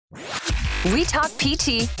We talk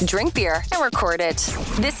PT, drink beer, and record it.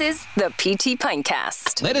 This is the PT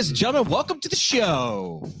Pintcast. Ladies and gentlemen, welcome to the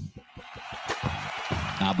show.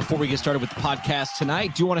 Before we get started with the podcast tonight,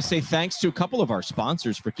 I do want to say thanks to a couple of our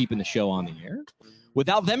sponsors for keeping the show on the air.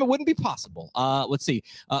 Without them, it wouldn't be possible. Let's see.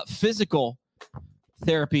 Physical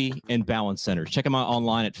Therapy and Balance Centers. Check them out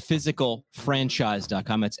online at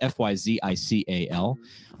physicalfranchise.com. That's F-Y-Z-I-C-A-L.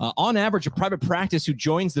 On average, a private practice who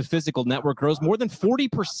joins the Physical Network grows more than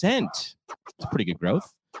 40%. It's pretty good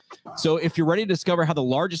growth. So if you're ready to discover how the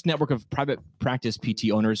largest network of private practice PT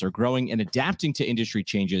owners are growing and adapting to industry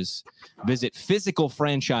changes, visit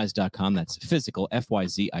physicalfranchise.com. That's physical,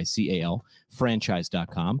 F-Y-Z-I-C-A-L,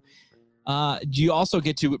 franchise.com. You also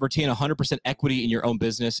get to retain 100% equity in your own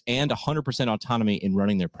business and 100% autonomy in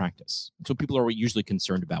running their practice. That's what people are usually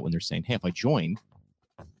concerned about when they're saying, hey, if I join,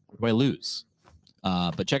 what do I lose?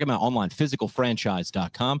 But check them out online,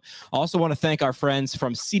 physicalfranchise.com. I also want to thank our friends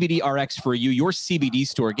from CBD RX for You, your CBD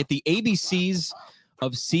store. Get the ABCs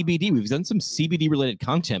of CBD. We've done some CBD-related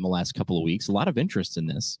content in the last couple of weeks. A lot of interest in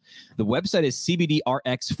this. The website is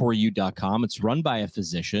cbdrx4u.com. It's run by a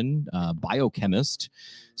physician, biochemist.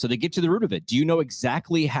 So they get to the root of it. Do you know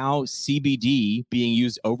exactly how CBD being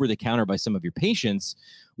used over the counter by some of your patients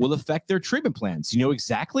will affect their treatment plans? You know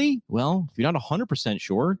exactly? Well, if you're not 100%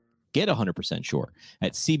 sure, get 100% sure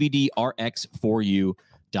at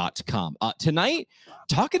cbdrx4u.com. Tonight,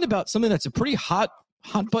 talking about something that's a pretty hot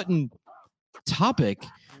button topic,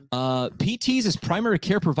 PTs as primary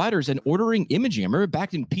care providers and ordering imaging. I remember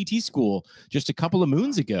back in PT school just a couple of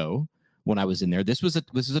moons ago when I was in there, this was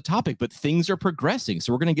a topic, but things are progressing.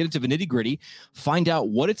 So we're going to get into the nitty gritty, find out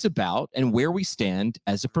what it's about and where we stand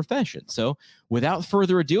as a profession. So without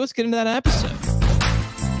further ado, let's get into that episode.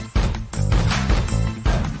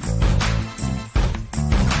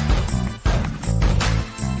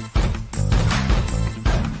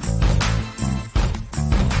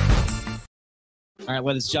 All right,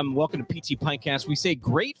 ladies and gentlemen, welcome to PT Pintcast. We say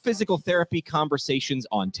great physical therapy conversations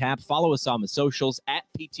on tap. Follow us on the socials at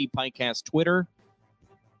PT Pintcast Twitter,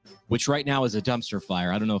 which right now is a dumpster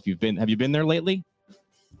fire. I don't know if have you been there lately?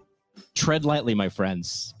 Tread lightly, my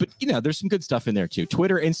friends. But, there's some good stuff in there, too.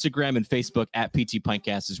 Twitter, Instagram, and Facebook at PT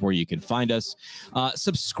Pintcast is where you can find us.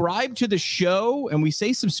 Subscribe to the show. And we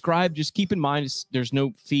say subscribe. Just keep in mind there's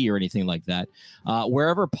no fee or anything like that.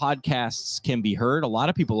 Wherever podcasts can be heard, a lot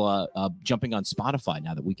of people are jumping on Spotify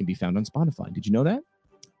now that we can be found on Spotify. Did you know that?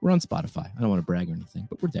 We're on Spotify. I don't want to brag or anything,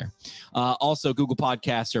 but we're there. Also, Google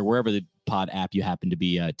Podcasts or wherever the pod app you happen to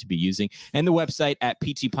be using, and the website at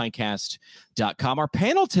ptpintcast.com. Our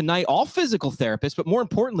panel tonight, all physical therapists, but more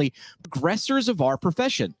importantly, progressors of our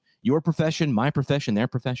profession. Your profession, my profession, their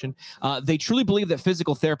profession. They truly believe that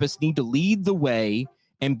physical therapists need to lead the way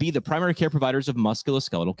and be the primary care providers of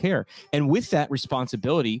musculoskeletal care. And with that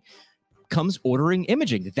responsibility comes ordering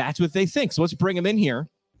imaging. That's what they think. So let's bring them in here.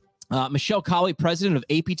 Michelle Colley, president of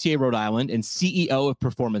APTA Rhode Island and CEO of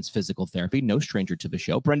Performance Physical Therapy, no stranger to the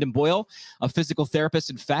show. Brendan Boyle, a physical therapist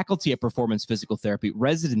and faculty at Performance Physical Therapy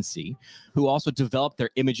residency, who also developed their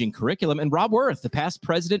imaging curriculum. And Rob Worth, the past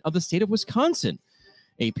president of the state of Wisconsin,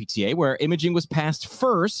 APTA, where imaging was passed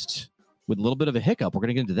first with a little bit of a hiccup. We're going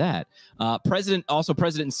to get into that. President and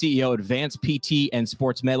CEO, Advanced PT and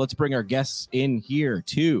Sports Med. Let's bring our guests in here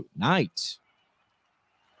tonight.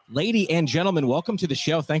 Lady and gentlemen, welcome to the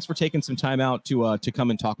show. Thanks for taking some time out to come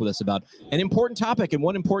and talk with us about an important topic and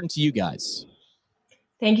one important to you guys.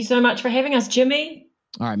 Thank you so much for having us, Jimmy.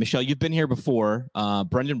 All right, Michelle, you've been here before.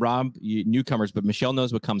 Brendan, Rob, newcomers, but Michelle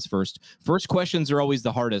knows what comes first. First questions are always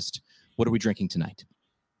the hardest. What are we drinking tonight?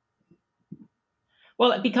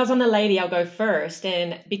 Well, because I'm the lady, I'll go first.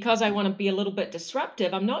 And because I want to be a little bit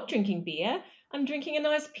disruptive, I'm not drinking beer. I'm drinking a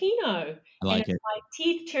nice Pinot. I like and it. If my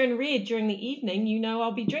teeth turn red during the evening,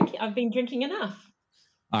 I've been drinking enough.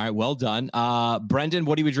 All right, well done. Brendan,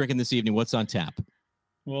 what are we drinking this evening? What's on tap?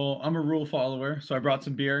 Well, I'm a rule follower, so I brought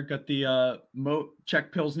some beer. Got the Moat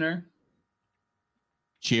Czech Pilsner.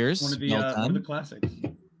 Cheers. One of the classics.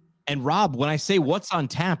 And Rob, when I say what's on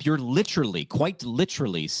tap, you're quite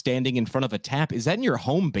literally standing in front of a tap. Is that in your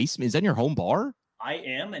home basement? Is that in your home bar? I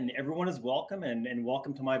am, and everyone is welcome, and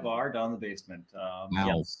welcome to my bar down in the basement. Wow.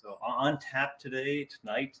 Yes, so on tap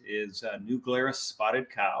tonight is New Glarus Spotted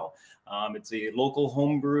Cow. It's a local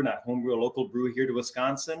local brew here to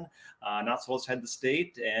Wisconsin, not so outside the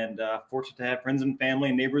state, and fortunate to have friends and family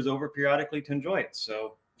and neighbors over periodically to enjoy it.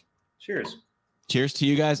 So cheers. Cheers to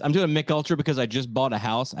you guys. I'm doing a Mick Ultra because I just bought a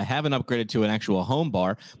house. I haven't upgraded to an actual home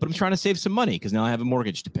bar, but I'm trying to save some money because now I have a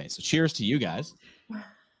mortgage to pay. So cheers to you guys.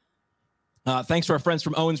 Thanks to our friends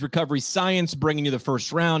from Owens Recovery Science bringing you the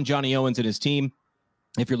first round. Johnny Owens and his team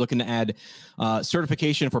if you're looking to add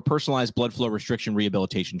certification for personalized blood flow restriction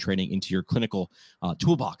rehabilitation training into your clinical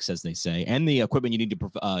toolbox, as they say, and the equipment you need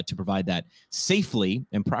to provide that safely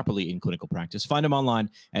and properly in clinical practice, find them online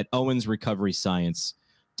at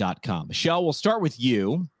owensrecoveryscience.com. Michelle, we'll start with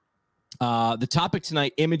you. The topic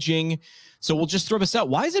tonight, imaging. So we'll just throw this out.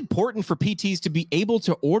 Why is it important for PTs to be able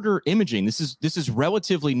to order imaging? This is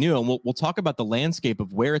relatively new, and we'll talk about the landscape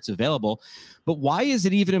of where it's available. But why is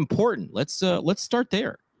it even important? Let's start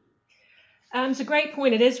there. It's a great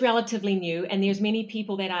point. It is relatively new, and there's many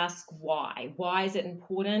people that ask why. Why is it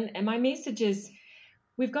important? And my message is,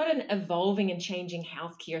 we've got an evolving and changing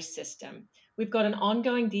healthcare system. We've got an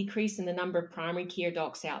ongoing decrease in the number of primary care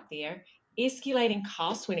docs out there, escalating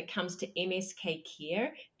costs when it comes to MSK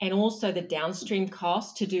care, and also the downstream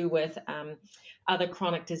costs to do with other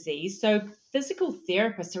chronic disease. So physical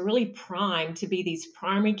therapists are really primed to be these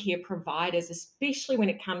primary care providers, especially when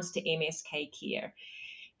it comes to MSK care.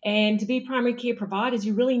 And to be primary care providers,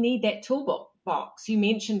 you really need that toolbox. You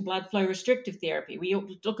mentioned blood flow restrictive therapy. We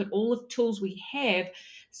look at all the tools we have.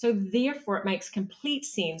 So therefore, it makes complete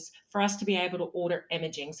sense for us to be able to order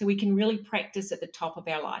imaging so we can really practice at the top of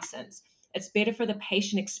our license. It's better for the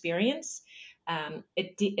patient experience.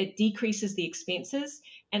 It decreases the expenses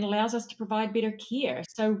and allows us to provide better care.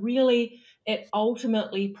 So really, it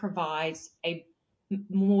ultimately provides a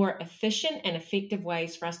more efficient and effective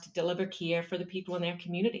ways for us to deliver care for the people in our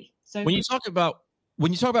community. So when you talk about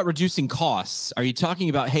reducing costs, are you talking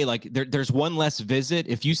about, hey, like there's one less visit?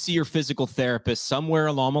 If you see your physical therapist somewhere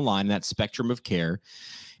along the line in that spectrum of care,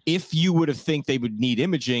 if you would have think they would need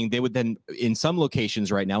imaging, they would then, in some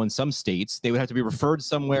locations right now, in some states, they would have to be referred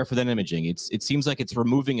somewhere for that imaging. It seems like it's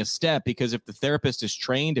removing a step, because if the therapist is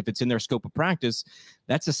trained, if it's in their scope of practice,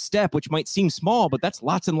 that's a step which might seem small, but that's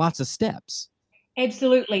lots and lots of steps.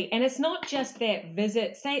 Absolutely. And it's not just that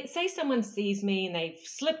visit. Say someone sees me and they've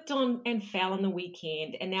slipped on and fell on the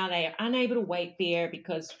weekend, and now they are unable to weight bear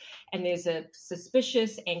and there's a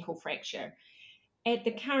suspicious ankle fracture. At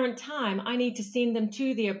the current time, I need to send them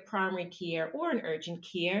to their primary care or an urgent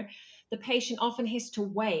care. The patient often has to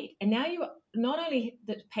wait. And now not only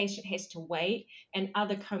the patient has to wait and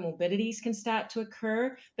other comorbidities can start to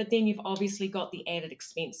occur, but then you've obviously got the added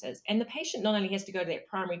expenses. And the patient not only has to go to their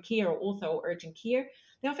primary care or ortho or urgent care,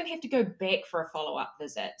 they often have to go back for a follow-up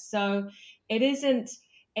visit. So it isn't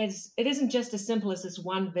just as simple as this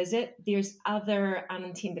one visit. There's other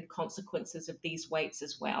unintended consequences of these waits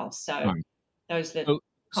as well. So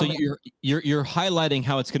So you're highlighting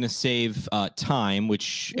how it's going to save time,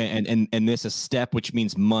 which and this a step, which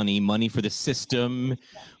means money for the system.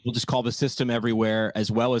 We'll just call the system everywhere, as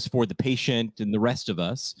well as for the patient and the rest of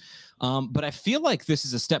us. But I feel like this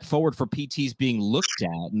is a step forward for PTs being looked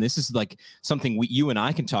at, and this is like something you and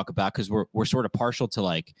I can talk about, because we're sort of partial to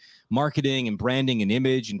like marketing and branding and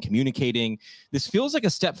image and communicating. This feels like a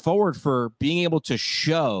step forward for being able to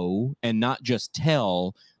show and not just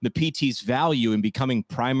tell the PT's value in becoming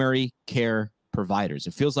primary care providers.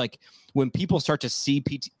 It feels like when people start to see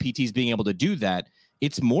PTs being able to do that,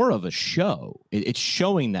 it's more of a show. It's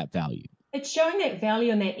showing that value. It's showing that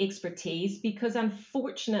value and that expertise, because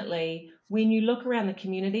unfortunately, when you look around the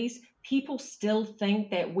communities, people still think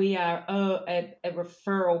that we are a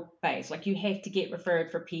referral base, like you have to get referred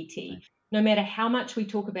for PT. No matter how much we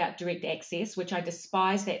talk about direct access, which I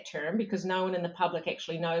despise that term, because no one in the public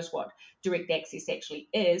actually knows what direct access actually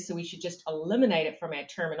is, so we should just eliminate it from our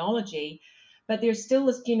terminology. But there's still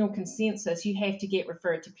this general consensus, you have to get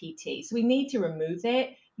referred to PT. So we need to remove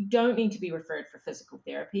that. You don't need to be referred for physical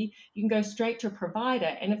therapy. You can go straight to a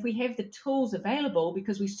provider. And if we have the tools available,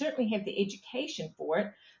 because we certainly have the education for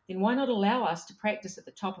it, then why not allow us to practice at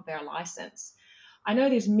the top of our license? I know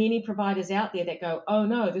there's many providers out there that go, oh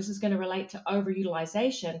no, this is going to relate to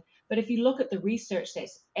overutilization. But if you look at the research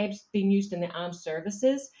that's been used in the armed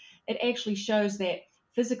services, it actually shows that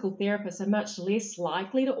physical therapists are much less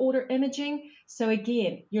likely to order imaging. So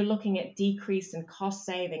again, you're looking at decrease in cost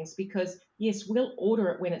savings, because yes, we'll order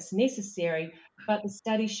it when it's necessary, but the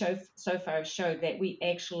studies so far have showed that we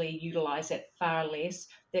actually utilize it far less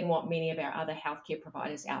than what many of our other healthcare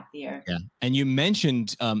providers out there. Yeah, and you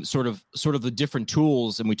mentioned sort of the different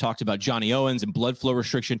tools, and we talked about Johnny Owens and blood flow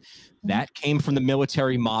restriction. That came from the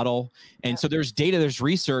military model, and so there's data, there's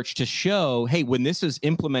research to show, hey, when this is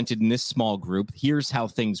implemented in this small group, here's how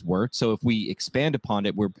things work. So if we expand upon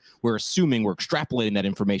it, we're assuming, we're extrapolating that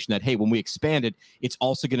information that, hey, when we expand it, it's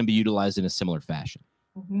also going to be utilized in a similar fashion.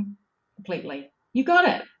 Completely. You got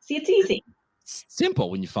it. See, it's easy.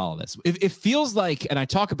 Simple when you follow this. It feels like, and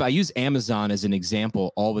I use Amazon as an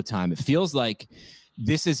example all the time. It feels like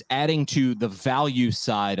this is adding to the value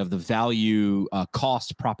side of the value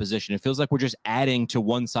cost proposition. It feels like we're just adding to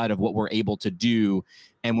one side of what we're able to do.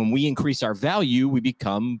 And when we increase our value, we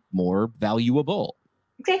become more valuable.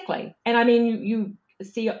 Exactly. And I mean, you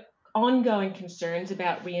see ongoing concerns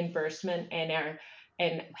about reimbursement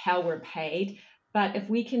and how we're paid. But if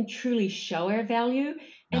we can truly show our value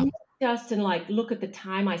and not just in like, look at the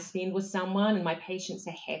time I spend with someone and my patients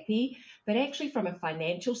are happy, but actually from a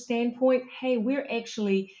financial standpoint, hey, we're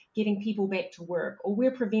actually getting people back to work, or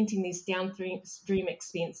we're preventing these downstream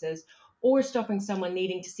expenses, or stopping someone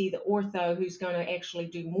needing to see the ortho who's going to actually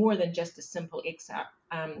do more than just a simple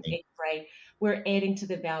X-ray. We're adding to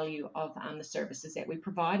the value of the services that we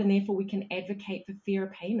provide, and therefore we can advocate for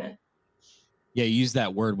fair payment. Yeah, you use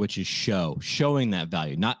that word, which is showing that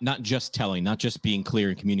value, not just telling, not just being clear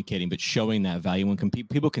and communicating, but showing that value. When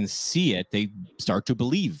people can see it, they start to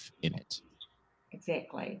believe in it.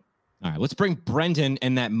 Exactly. All right, let's bring Brendan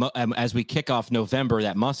and that as we kick off November,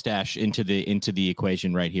 that mustache into the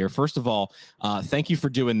equation right here. First of all, thank you for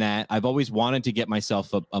doing that. I've always wanted to get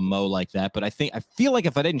myself a mo like that, but I feel like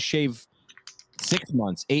if I didn't shave 6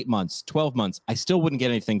 months, 8 months, 12 months, I still wouldn't get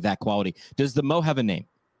anything that quality. Does the mo have a name?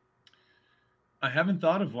 I haven't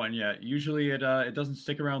thought of one yet. Usually it doesn't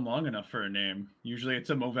stick around long enough for a name. Usually it's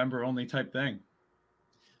a Movember only type thing.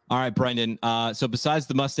 All right, Brendan. So besides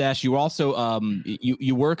the mustache, you also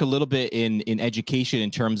you work a little bit in education in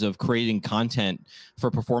terms of creating content for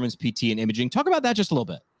performance PT and imaging. Talk about that just a little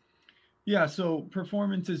bit. Yeah, so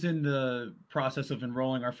Performance is in the process of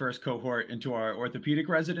enrolling our first cohort into our orthopedic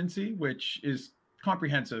residency, which is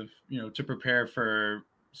comprehensive, to prepare for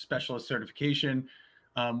specialist certification.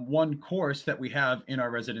 One course that we have in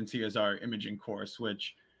our residency is our imaging course,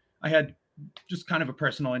 which I had just kind of a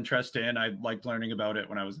personal interest in. I liked learning about it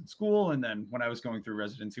when I was in school. And then when I was going through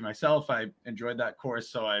residency myself, I enjoyed that course.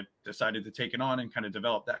 So I decided to take it on and kind of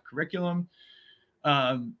develop that curriculum.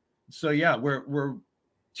 So yeah, we're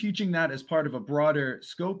teaching that as part of a broader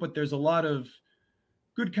scope, but there's a lot of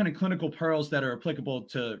good kind of clinical pearls that are applicable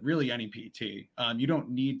to really any PT. You don't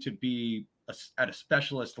need to be at a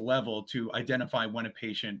specialist level to identify when a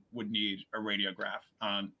patient would need a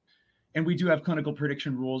radiograph. And we do have clinical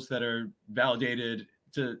prediction rules that are validated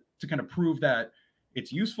to kind of prove that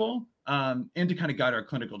it's useful, and to kind of guide our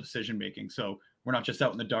clinical decision making. So we're not just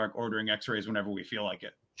out in the dark ordering X-rays whenever we feel like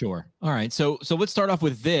it. Sure. All right. So let's start off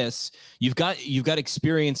with this. You've got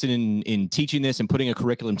experience in teaching this and putting a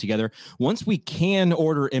curriculum together. Once we can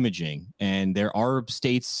order imaging, and there are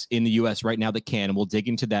states in the U.S. right now that can, and we'll dig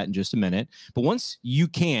into that in just a minute. But once you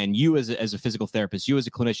can, you as a physical therapist, you as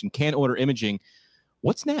a clinician can order imaging,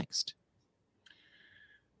 what's next?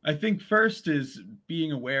 I think first is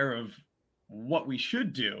being aware of what we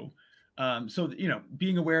should do. So,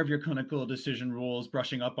 being aware of your clinical decision rules,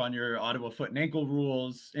 brushing up on your Ottawa foot and ankle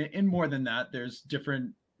rules, and more than that, there's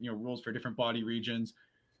different, rules for different body regions.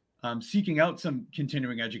 Seeking out some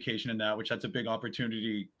continuing education in that, which that's a big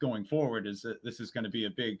opportunity going forward, is that this is going to be a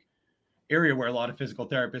big area where a lot of physical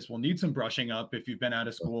therapists will need some brushing up if you've been out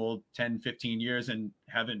of school 10, 15 years and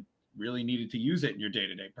haven't really needed to use it in your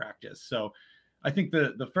day-to-day practice. So I think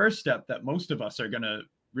the first step that most of us are going to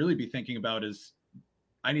really be thinking about is,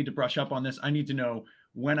 I need to brush up on this. I need to know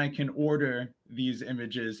when I can order these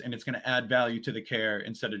images and it's going to add value to the care,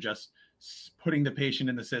 instead of just putting the patient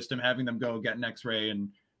in the system, having them go get an X-ray and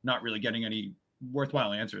not really getting any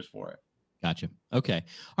worthwhile answers for it. Gotcha. Okay.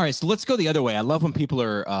 All right. So let's go the other way. I love when people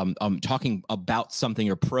are talking about something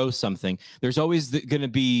or pro something. There's always going to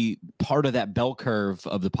be part of that bell curve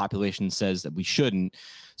of the population says that we shouldn't.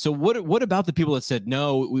 So what about the people that said,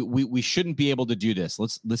 no, we shouldn't be able to do this.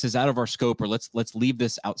 This is out of our scope, or let's leave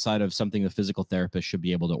this outside of something the physical therapist should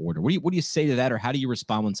be able to order. What do you say to that, or how do you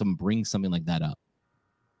respond when someone brings something like that up?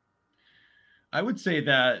 I would say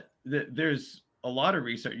that there's a lot of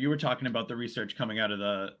research. You were talking about the research coming out of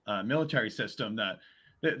the military system, that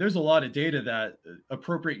there's a lot of data that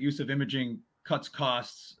appropriate use of imaging cuts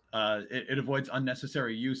costs. It avoids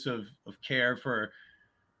unnecessary use of care for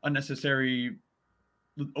unnecessary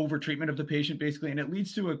over-treatment of the patient, basically, and it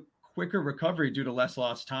leads to a quicker recovery due to less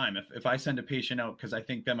lost time. If I send a patient out because I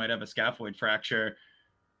think they might have a scaphoid fracture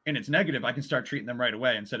and it's negative, I can start treating them right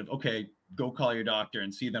away, instead of, okay, go call your doctor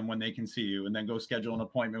and see them when they can see you, and then go schedule an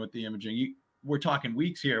appointment with the imaging. We're talking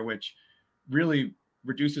weeks here, which really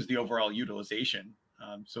reduces the overall utilization.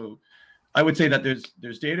 So I would say that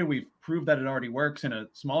there's data. We've proved that it already works in a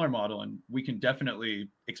smaller model, and we can definitely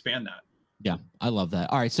expand that. Yeah, I love that.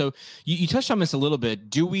 All right. So you touched on this a little bit.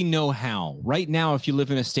 Do we know how? Right now, if you live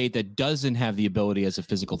in a state that doesn't have the ability as a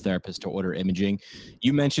physical therapist to order imaging,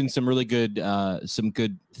 you mentioned some really good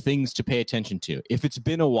things to pay attention to. If it's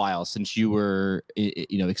been a while since you were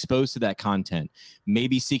exposed to that content,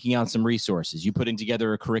 maybe seeking out some resources, you putting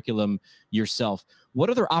together a curriculum yourself. What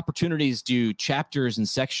other opportunities do chapters and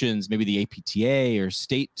sections, maybe the APTA or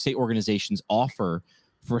state organizations offer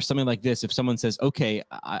for something like this? If someone says, okay,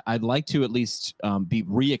 I'd like to at least be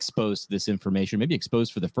re-exposed to this information, maybe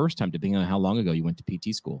exposed for the first time, depending on how long ago you went to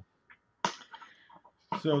PT school.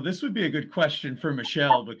 So this would be a good question for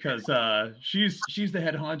Michelle, because she's the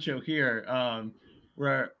head honcho here,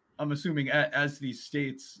 where I'm assuming as these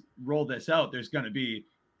states roll this out, there's going to be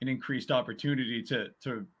an increased opportunity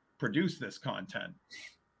to produce this content.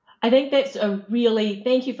 I think that's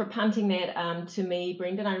thank you for punting that to me,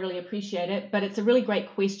 Brendan. I really appreciate it. But it's a really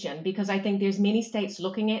great question, because I think there's many states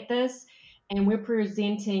looking at this, and we're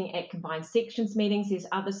presenting at combined sections meetings. There's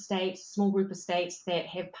other states, small group of states that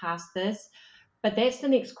have passed this. But that's the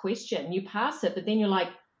next question. You pass it, but then you're like,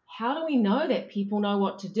 how do we know that people know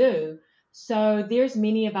what to do? So there's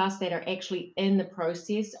many of us that are actually in the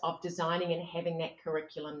process of designing and having that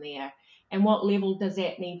curriculum there. And what level does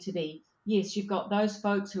that need to be? Yes, you've got those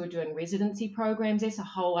folks who are doing residency programs. That's a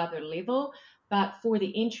whole other level. But for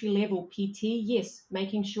the entry level PT, yes,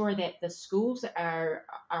 making sure that the schools are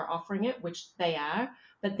offering it, which they are.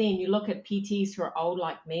 But then you look at PTs who are old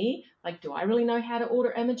like me, like, do I really know how to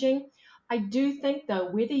order imaging? I do think, though,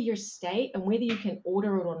 whether your state and whether you can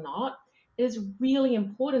order it or not, it is really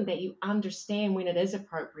important that you understand when it is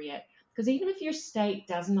appropriate. Because even if your state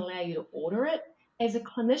doesn't allow you to order it, as a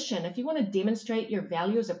clinician, if you want to demonstrate your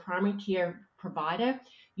value as a primary care provider,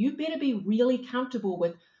 you better be really comfortable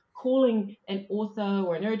with calling an ortho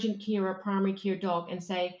or an urgent care or a primary care doc and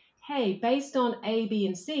say, hey, based on A, B,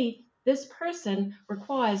 and C, this person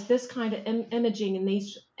requires this kind of imaging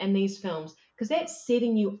in these films, because that's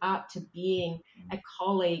setting you up to being a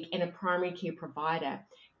colleague and a primary care provider.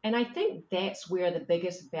 And I think that's where the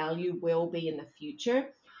biggest value will be in the future.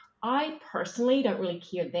 I personally don't really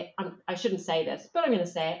care that, I shouldn't say this, but I'm going to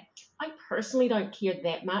say it. I personally don't care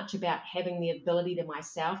that much about having the ability to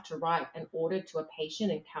myself to write an order to a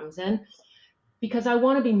patient and comes in, because I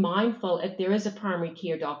want to be mindful if there is a primary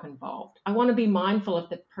care doc involved. I want to be mindful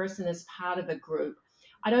if the person is part of a group.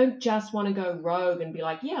 I don't just want to go rogue and be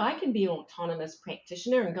like, yeah, I can be an autonomous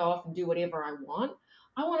practitioner and go off and do whatever I want.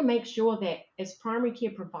 I want to make sure that as primary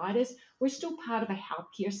care providers, we're still part of a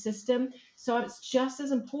healthcare system. So it's just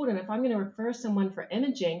as important, if I'm going to refer someone for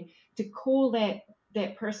imaging, to call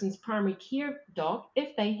that person's primary care doc,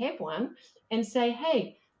 if they have one, and say,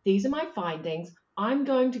 hey, these are my findings. I'm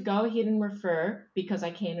going to go ahead and refer because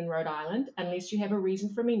I can in Rhode Island, unless you have a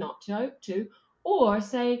reason for me not to, or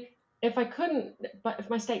say, if I couldn't, but if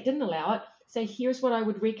my state didn't allow it, say, here's what I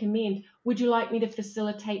would recommend. Would you like me to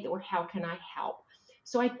facilitate, or how can I help?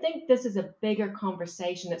 So I think this is a bigger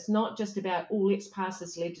conversation. It's not just about, oh, let's pass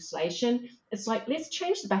this legislation. It's like, let's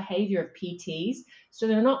change the behavior of PTs so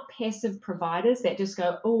they're not passive providers that just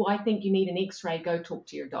go, oh, I think you need an x-ray, go talk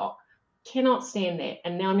to your doc. Cannot stand that.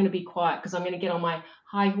 And now I'm going to be quiet because I'm going to get on my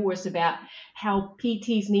high horse about how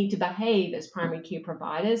PTs need to behave as primary care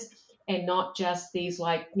providers, and not just these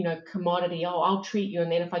commodity, oh, I'll treat you,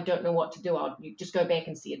 and then if I don't know what to do, you just go back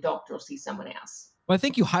and see a doctor or see someone else. Well, I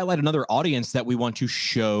think you highlight another audience that we want to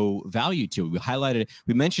show value to.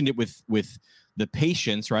 We mentioned it with the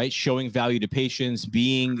patients, right? Showing value to patients,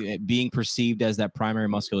 being perceived as that primary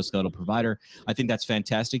musculoskeletal provider. I think that's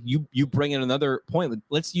fantastic. You bring in another point.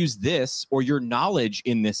 Let's use this, or your knowledge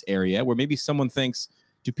in this area, where maybe someone thinks,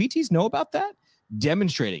 do PTs know about that?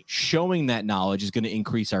 Demonstrating, showing that knowledge is going to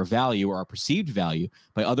increase our value, or our perceived value,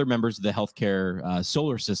 by other members of the healthcare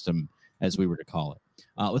solar system, as we were to call it.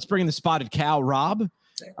 Let's bring in the spotted cow, Rob.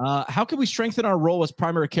 How can we strengthen our role as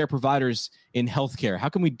primary care providers in healthcare? How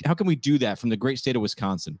can we do that from the great state of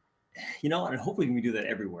Wisconsin? And hopefully we can do that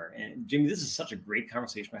everywhere. And Jimmy, this is such a great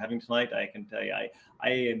conversation we're having tonight. I can tell you, I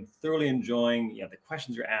am thoroughly enjoying the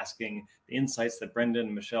questions you're asking, the insights that Brendan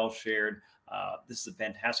and Michelle shared. This is a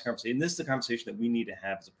fantastic conversation. This is the conversation that we need to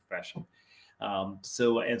have as a profession.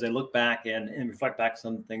 So as I look back and reflect back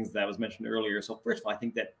some of the things that was mentioned earlier. So first of all, I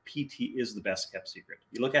think that PT is the best kept secret.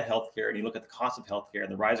 You look at healthcare and you look at the cost of healthcare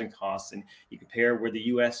and the rising costs, and you compare where the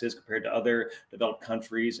U.S. is compared to other developed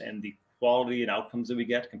countries, and the quality and outcomes that we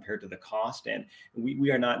get compared to the cost. And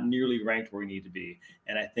we are not nearly ranked where we need to be.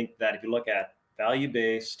 And I think that if you look at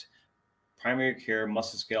value-based primary care,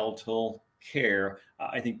 musculoskeletal care,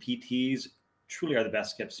 I think PTs truly are the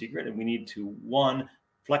best kept secret. And we need to, one,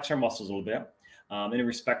 flex our muscles a little bit. in a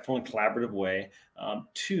respectful and collaborative way.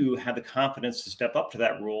 Two, have the confidence to step up to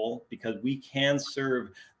that role because we can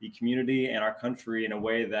serve the community and our country in a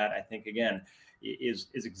way that I think, again, is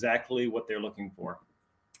exactly what they're looking for.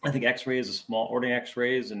 I think X-ray is a small, ordering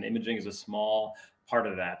X-rays and imaging is a small part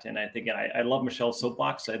of that. And I think, and I love Michelle's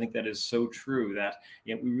soapbox. I think that is so true that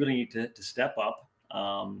we really need to step up,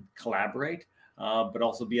 collaborate, but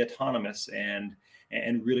also be autonomous and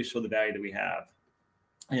really show the value that we have.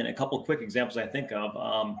 And a couple of quick examples I think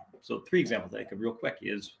of. So 3 examples I think of real quick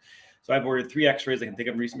is, so I've ordered 3 X-rays I can think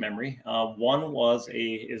of in recent memory. One was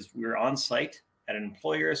we were on site at an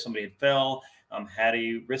employer. Somebody had fell, had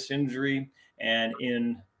a wrist injury, and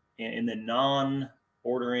in the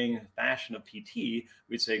non-ordering fashion of PT,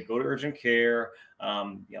 we'd say go to urgent care,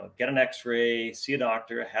 get an X-ray, see a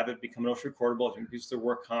doctor, have it become OSHA recordable, increase their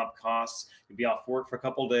work comp costs, you'd be off work for a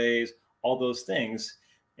couple of days, all those things.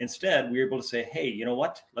 Instead, we were able to say, hey, you know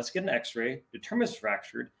what? Let's get an X-ray, determine it's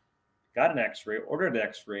fractured, got an X-ray, ordered an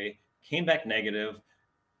X-ray, came back negative,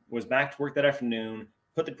 was back to work that afternoon,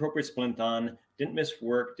 put the appropriate splint on, didn't miss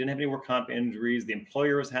work, didn't have any work comp injuries. The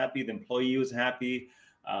employer was happy, the employee was happy.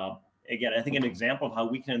 Again, I think an example of how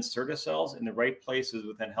we can insert ourselves in the right places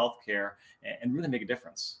within healthcare and really make a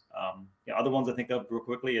difference. Other ones I think of real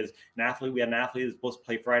quickly is an athlete. We had an athlete that's supposed to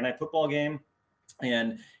play Friday night football game.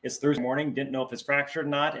 And it's Thursday morning, didn't know if it's fractured or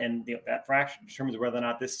not. And that fracture determines whether or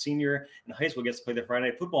not this senior in high school gets to play the Friday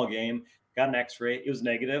night football game. Got an X-ray. It was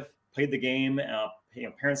negative. Played the game.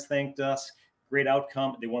 Parents thanked us. Great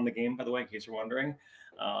outcome. They won the game, by the way, in case you're wondering.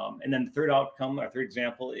 And then the third outcome, our third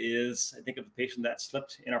example is, I think of a patient that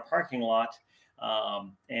slipped in our parking lot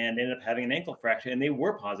and ended up having an ankle fracture. And they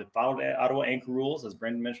were positive, followed Ottawa ankle rules, as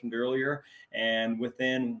Brendan mentioned earlier. And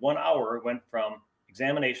within 1 hour, went from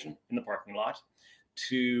examination in the parking lot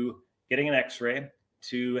to getting an X-ray,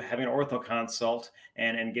 to having an ortho consult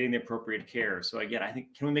and getting the appropriate care. So again, I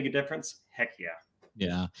think, can we make a difference? Heck yeah.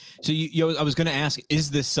 Yeah. So I was going to ask, is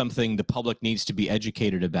this something the public needs to be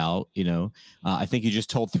educated about? I think you just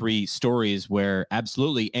told 3 stories where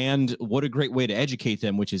absolutely. And what a great way to educate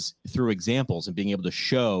them, which is through examples and being able to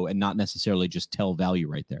show and not necessarily just tell value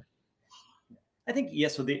right there. I think,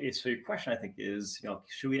 yes. So your question, I think, is,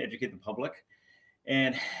 should we educate the public?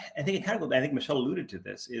 And I think I think Michelle alluded to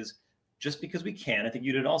this, is just because we can, I think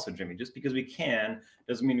you did also, Jimmy, just because we can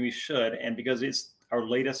doesn't mean we should. And because it's our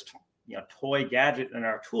latest toy gadget in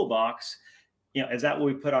our toolbox, is that what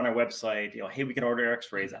we put on our website? Hey, we can order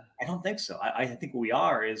X-rays. I don't think so. I think what we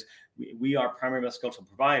are is we are primary musculoskeletal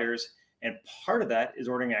providers, and part of that is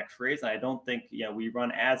ordering X-rays. And I don't think we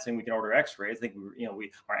run ads saying we can order X-rays. I think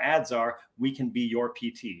our ads are we can be your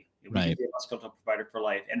PT. We can be a musculoskeletal provider for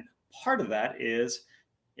life, and part of that is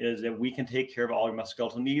that we can take care of all your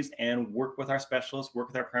musculoskeletal needs and work with our specialists, work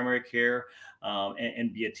with our primary care,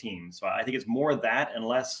 and be a team. So I think it's more of that and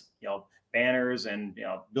less, banners and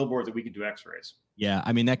billboards that we can do X-rays. Yeah,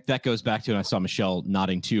 I mean that goes back to, and I saw Michelle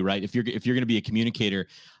nodding too, right? If you're going to be a communicator,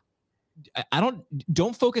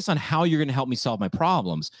 don't focus on how you're going to help me solve my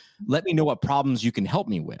problems. Let me know what problems you can help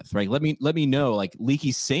me with, right? Let me know, like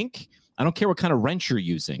leaky sink. I don't care what kind of wrench you're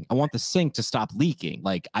using. I want the sink to stop leaking.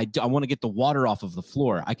 Like I want to get the water off of the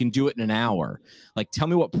floor. I can do it in an hour. Like tell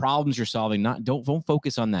me what problems you're solving. Don't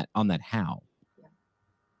focus on that how.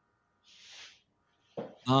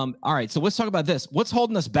 All right, so let's talk about this. What's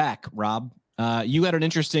holding us back, Rob? You had an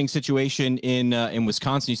interesting situation in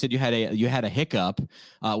Wisconsin. You said you had a hiccup.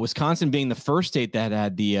 Wisconsin being the first state that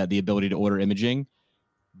had the ability to order imaging,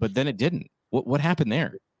 but then it didn't. What happened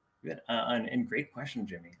there? Good. And great question,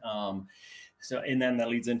 Jimmy. And then that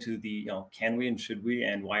leads into the, can we and should we,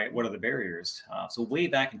 and why? What are the barriers? So way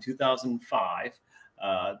back in 2005,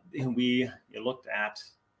 we looked at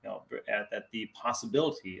the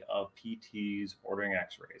possibility of PTs ordering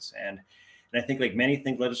X-rays, and I think like many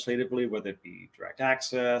things legislatively, whether it be direct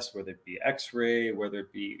access, whether it be X-ray, whether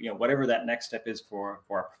it be whatever that next step is for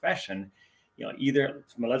our profession. Either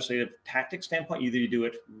from a legislative tactic standpoint, either you do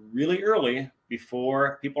it really early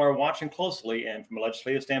before people are watching closely, and from a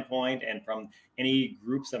legislative standpoint, and from any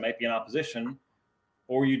groups that might be in opposition,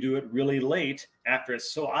 or you do it really late after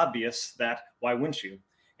it's so obvious that why wouldn't you?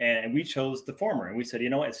 And we chose the former, and we said,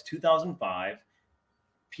 it's 2005.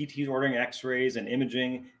 PTs ordering X-rays and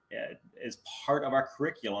imaging is part of our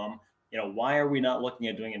curriculum. Why are we not looking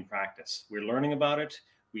at doing it in practice? We're learning about it.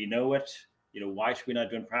 We know it. Why should we not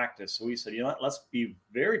do it in practice? So we said, let's be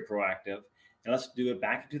very proactive and let's do it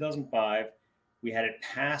back in 2005. We had it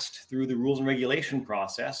passed through the rules and regulation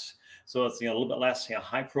process. So it's a little bit less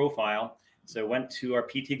high profile. So went to our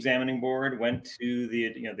PT examining board, went to the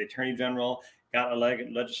Attorney General, got a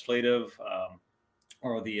legislative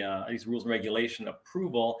or these rules and regulation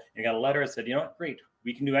approval, and got a letter that said, you know what, great,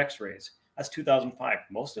 we can do X-rays. That's 2005.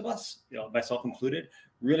 Most of us, myself included,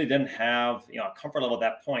 really didn't have a comfort level at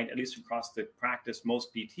that point, at least across the practice,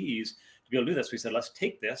 most PTs, to be able to do this. We said, let's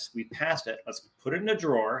take this, we passed it, let's put it in a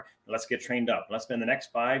drawer, and let's get trained up. Let's spend the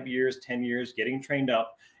next 5 years, 10 years getting trained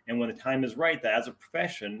up. And when the time is right, that as a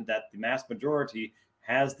profession, that the mass majority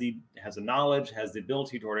has the knowledge, has the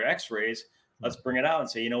ability to order X-rays, let's bring it out and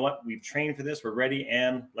say, you know what, we've trained for this, we're ready,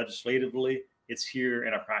 and legislatively, it's here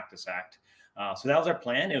in our Practice Act. So that was our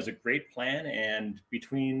plan. It was a great plan. And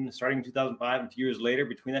starting in 2005 and a few years later,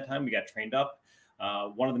 between that time, we got trained up.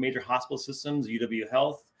 One of the major hospital systems, UW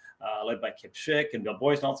Health, led by Kip Schick and Bill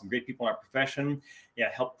Boisnall, some great people in our profession,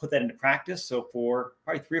 helped put that into practice. So for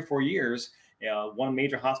probably 3 or 4 years, one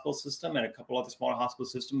major hospital system and a couple other smaller hospital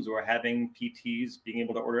systems were having PTs being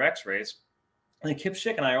able to order X-rays. And Kip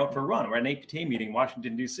Schick and I are out for a run. We're at an APTA meeting in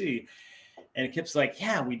Washington, D.C., and Kip's like,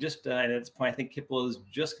 yeah, we just, at this point, I think Kip was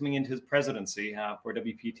just coming into his presidency for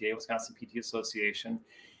WPTA, Wisconsin PT Association. And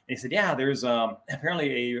he said, yeah, there's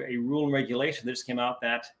apparently a rule and regulation that just came out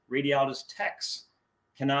that radiologist techs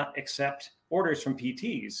cannot accept orders from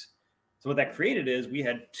PTs. So what that created is we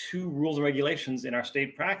had 2 rules and regulations in our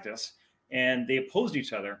state practice, and they opposed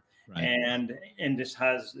each other. Right. And this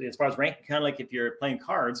has, as far as ranking, kind of like if you're playing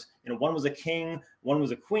cards, one was a king, one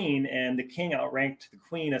was a queen, and the king outranked the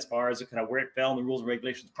queen as far as kind of where it fell in the rules and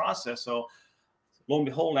regulations process. So lo and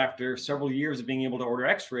behold, after several years of being able to order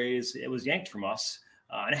X-rays, it was yanked from us.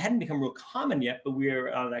 And it hadn't become real common yet, but we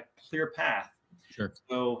were on that clear path. Sure.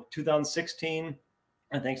 So 2016,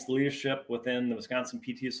 and thanks to the leadership within the Wisconsin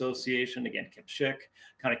PT Association, again, Kip Schick,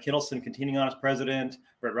 Connie Kittleson continuing on as president,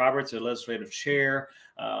 Brett Roberts, the legislative chair,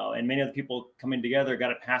 and many other people coming together,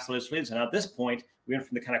 got it passed legislatively. So now at this point, we went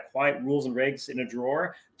from the kind of quiet rules and regs in a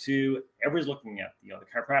drawer to everybody's looking at, the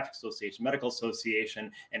Chiropractic Association, Medical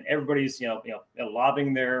Association, and everybody's,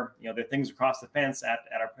 lobbying their things across the fence at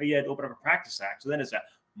our, to open up a Practice Act. So then it's a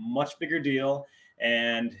much bigger deal.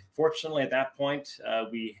 And fortunately, at that point,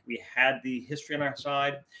 we had the history on our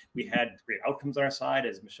side. We had great outcomes on our side,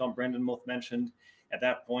 as Michelle and Brendan both mentioned. At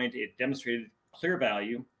that point, it demonstrated clear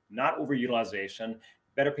value, not overutilization,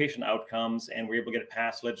 better patient outcomes, and we were able to get it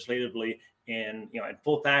passed legislatively in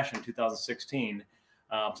full fashion in 2016.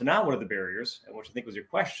 So now, what are the barriers? Which I think was your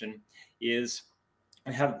question, is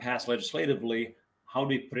we have it passed legislatively. How do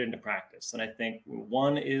we put it into practice? And I think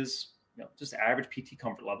one is just average PT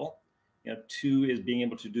comfort level. 2 is being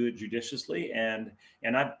able to do it judiciously and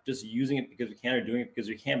not just using it because we can or doing it because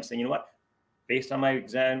we can, but saying, you know what, based on my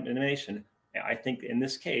examination, I think in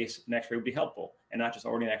this case, an X-ray would be helpful, and not just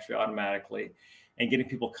ordering an X-ray automatically, and getting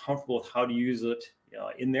people comfortable with how to use it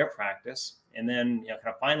in their practice. And then kind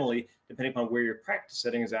of finally, depending upon where your practice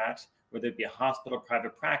setting is at, whether it be a hospital,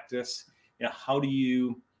 private practice, how do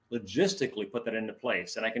you logistically put that into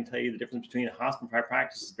place? And I can tell you the difference between a hospital and private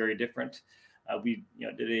practice is very different. We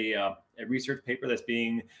did a research paper that's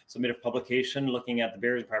being submitted for publication looking at the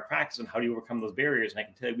barriers in private practice and how do you overcome those barriers. And I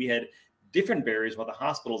can tell you we had different barriers what the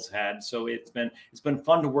hospitals had. So it's been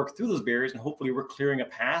fun to work through those barriers, and hopefully we're clearing a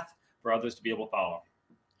path for others to be able to follow.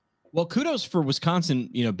 Well, kudos for Wisconsin,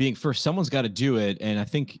 being first. Someone's got to do it, and I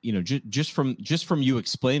think just from you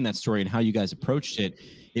explaining that story and how you guys approached it,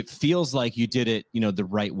 it feels like you did it the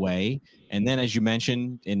right way. And then, as you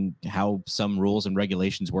mentioned, in how some rules and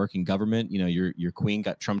regulations work in government, your queen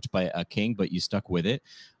got trumped by a king, but you stuck with it.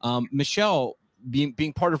 Michelle,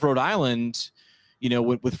 being part of Rhode Island,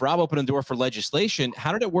 with Rob opening the door for legislation,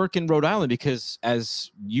 how did it work in Rhode Island? Because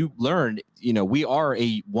as you learned, we are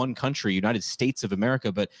one country, United States of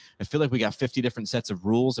America, but I feel like we got 50 different sets of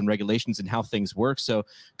rules and regulations and how things work. So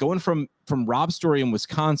going from Rob's story in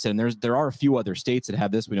Wisconsin, there are a few other states that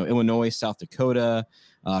have this. We know Illinois, South Dakota,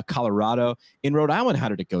 Colorado. In Rhode Island, how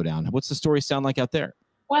did it go down? What's the story sound like out there?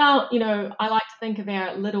 Well, I like to think of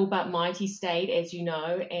our little but mighty state, as you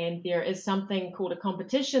know, and there is something called a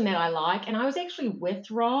competition that I like. And I was actually with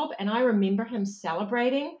Rob, and I remember him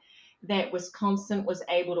celebrating that Wisconsin was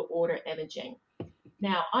able to order imaging.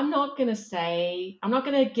 Now, I'm not going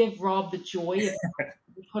to give Rob the joy of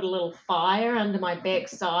put a little fire under my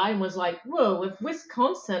backside and was like, whoa, with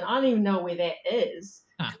Wisconsin, I don't even know where that is.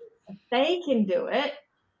 If they can do it,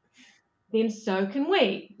 then so can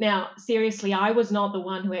we. Now, seriously, I was not the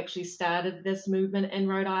one who actually started this movement in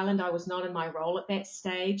Rhode Island. I was not in my role at that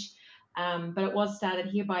stage, but it was started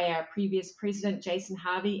here by our previous president, Jason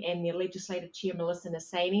Harvey, and the legislative chair, Melissa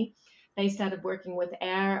Nassani. They started working with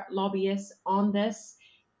our lobbyists on this,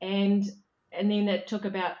 and then it took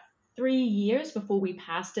about 3 years before we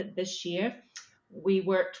passed it this year. we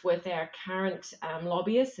worked with our current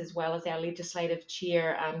lobbyists as well as our legislative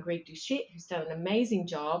chair, Greg Doucette, who's done an amazing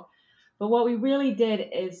job. But what we really did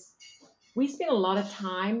is we spent a lot of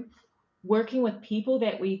time working with people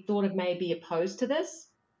that we thought of may be opposed to this,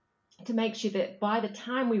 to make sure that by the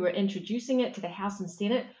time we were introducing it to the House and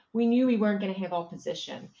Senate, we knew we weren't going to have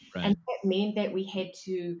opposition. Right. And that meant that we had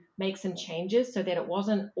to make some changes so that it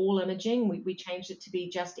wasn't all imaging. We changed it to be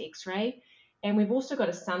just X-ray. And we've also got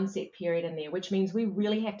a sunset period in there, which means we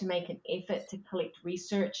really have to make an effort to collect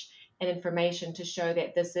research and information to show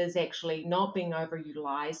that this is actually not being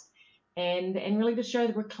overutilized, and really to show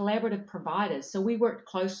that we're collaborative providers. So we worked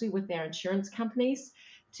closely with our insurance companies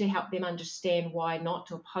to help them understand why not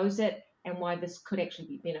to oppose it and why this could actually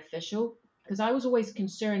be beneficial. Because I was always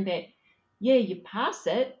concerned that, yeah, you pass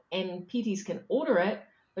it and PTs can order it,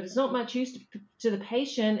 but it's not much use to the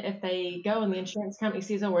patient if they go and the insurance company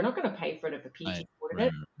says, oh, we're not going to pay for it if a PT ordered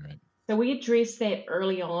it. Right. So we addressed that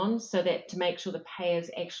early on so that to make sure the payers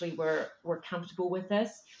actually were comfortable with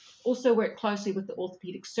this. Also worked closely with the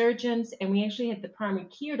orthopedic surgeons, and we actually had the primary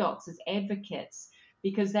care docs as advocates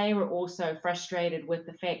because they were also frustrated with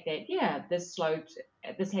the fact that, yeah, this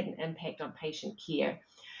had an impact on patient care.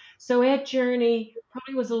 So our journey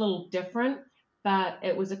probably was a little different, but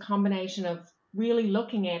it was a combination of really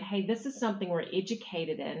looking at, hey, this is something we're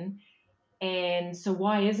educated in, and so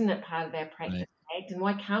why isn't it part of our practice act, and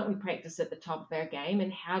why can't we practice at the top of our game,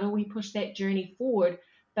 and how do we push that journey forward,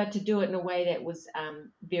 but to do it in a way that was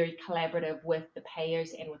very collaborative with the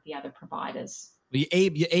payers and with the other providers. Well,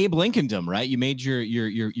 you Abe Lincoln-dom, right? You made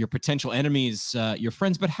your potential enemies your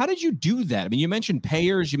friends. But how did you do that? I mean, you mentioned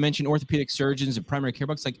payers, you mentioned orthopedic surgeons and primary care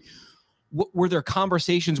docs. Like, were there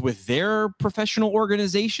conversations with their professional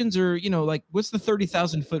organizations, or like what's the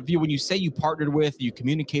 30,000-foot view when you say you partnered with, you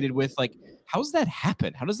communicated with? Like, how's that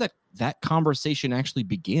happen? How does that conversation actually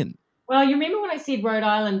begin? Well, you remember when I said Rhode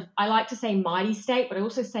Island, I like to say mighty state, but I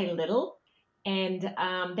also say little. And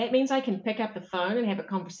that means I can pick up the phone and have a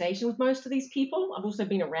conversation with most of these people. I've also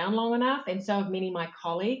been around long enough, and so have many of my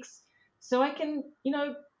colleagues. So I can,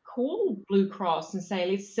 call Blue Cross and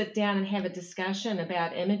say, let's sit down and have a discussion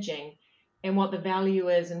about imaging and what the value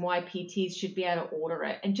is and why PTs should be able to order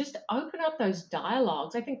it, and just open up those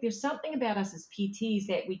dialogues. I think there's something about us as PTs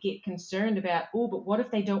that we get concerned about, oh, but what if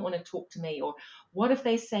they don't want to talk to me? Or what if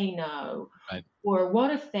they say no? Right. Or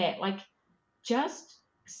what if that, just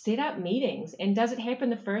set up meetings. And does it happen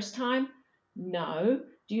the first time? No.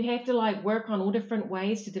 Do you have to work on all different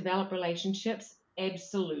ways to develop relationships?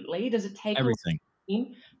 Absolutely. Does it take everything?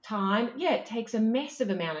 Time? Yeah, it takes a massive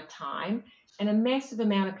amount of time and a massive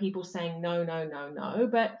amount of people saying no, no, no, no.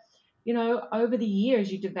 But, over the years,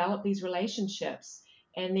 you develop these relationships,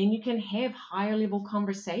 and then you can have higher level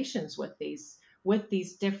conversations with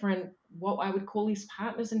these different, what I would call these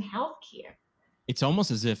partners in healthcare. It's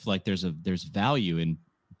almost as if there's value in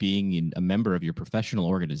being a member of your professional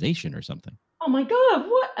organization or something. Oh my God,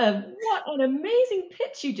 what an amazing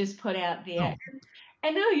pitch you just put out there. Oh.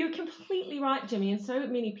 And no, you're completely right, Jimmy. And so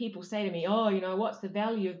many people say to me, oh, what's the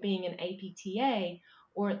value of being an APTA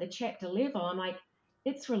or at the chapter level? I'm like,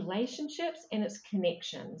 it's relationships and it's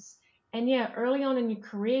connections. And yeah, early on in your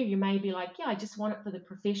career, you may be like, yeah, I just want it for the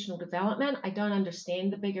professional development. I don't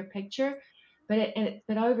understand the bigger picture. But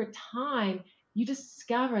over time, you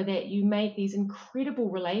discover that you make these incredible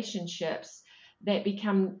relationships that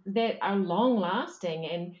are long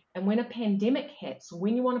lasting. And when a pandemic hits, or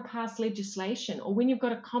when you want to pass legislation, or when you've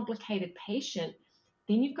got a complicated patient,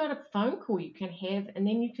 then you've got a phone call you can have, and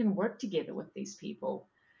then you can work together with these people.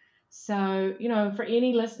 So, for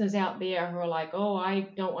any listeners out there who are like, oh, I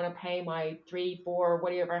don't want to pay my $300, $400,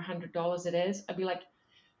 whatever $100 it is, I'd be like,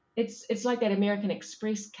 it's like that American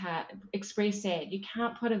Express ad. You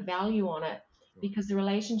can't put a value on it because the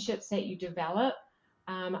relationships that you develop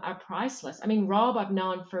are priceless. I mean, Rob, I've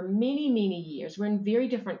known for many, many years. We're in very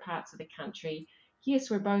different parts of the country. Yes,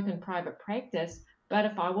 we're both in private practice, but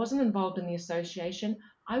if I wasn't involved in the association,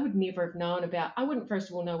 I would never have known I wouldn't, first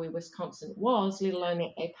of all, know where Wisconsin was, let alone that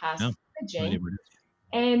they passed imaging.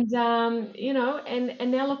 And,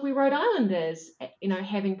 and now look where Rhode Island is,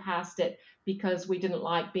 having passed it because we didn't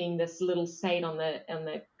like being this little state on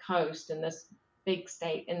the coast and this big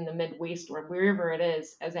state in the Midwest or wherever it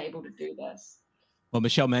is able to do this. Well,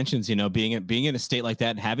 Michelle mentions, being in a state like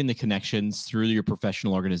that and having the connections through your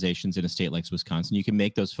professional organizations in a state like Wisconsin, you can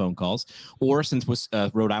make those phone calls. Or since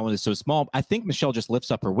Rhode Island is so small, I think Michelle just lifts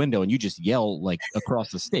up her window and you just yell across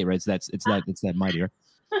the state, right? So it's that mightier.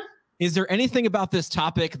 Is there anything about this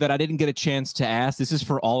topic that I didn't get a chance to ask? This is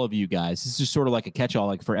for all of you guys. This is sort of like a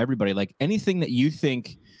catch-all, for everybody. Anything that you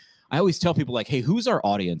think. I always tell people hey, who's our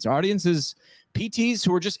audience? Our audience is PTs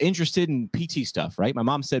who are just interested in PT stuff, right? My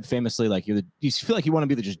mom said famously, like, you feel like you want to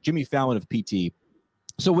be the just Jimmy Fallon of PT.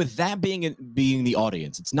 So with that being the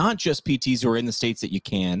audience, it's not just PTs who are in the states that you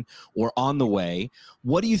can or on the way.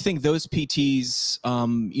 What do you think those PTs,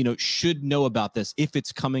 should know about this if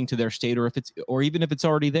it's coming to their state, or even if it's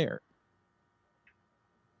already there?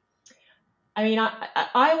 I mean, I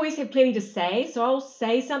always have plenty to say, so I'll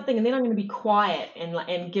say something and then I'm going to be quiet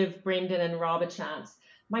and give Brendan and Rob a chance.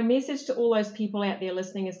 My message to all those people out there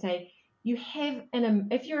listening is say,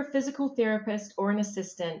 if you're a physical therapist or an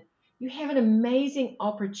assistant, you have an amazing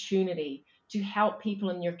opportunity to help people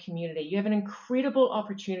in your community. You have an incredible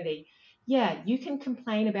opportunity. Yeah, you can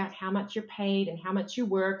complain about how much you're paid and how much you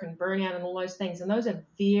work and burnout and all those things, and those are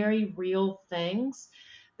very real things.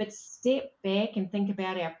 But step back and think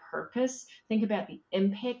about our purpose. Think about the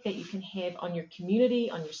impact that you can have on your community,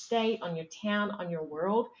 on your state, on your town, on your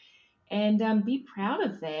world, and be proud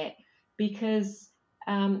of that, because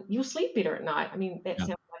you'll sleep better at night. I mean, that sounds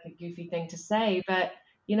like a goofy thing to say, but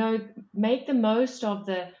make the most of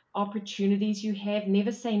the opportunities you have.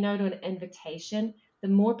 Never say no to an invitation. The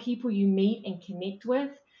more people you meet and connect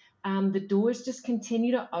with, the doors just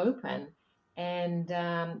continue to open. And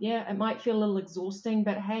it might feel a little exhausting,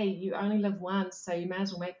 but hey, you only live once, so you may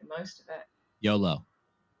as well make the most of it. YOLO.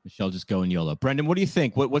 Michelle, just going YOLO. Brendan, what do you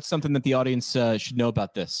think? What's something that the audience should know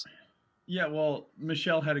about this? Yeah, well,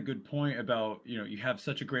 Michelle had a good point about, you have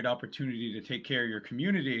such a great opportunity to take care of your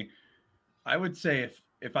community. I would say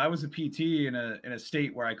if I was a PT in a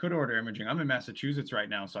state where I could order imaging, I'm in Massachusetts right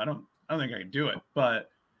now, so I don't think I can do it. But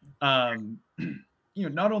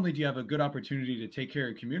not only do you have a good opportunity to take care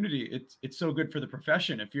of your community, it's so good for the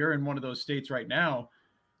profession. If you're in one of those states right now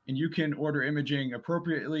and you can order imaging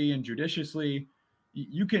appropriately and judiciously,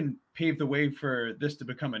 you can pave the way for this to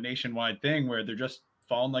become a nationwide thing where they're just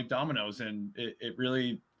falling like dominoes, and it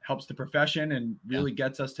really helps the profession and really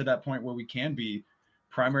gets us to that point where we can be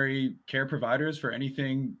primary care providers for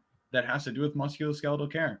anything that has to do with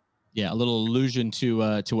musculoskeletal care. Yeah, a little allusion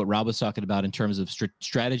to what Rob was talking about in terms of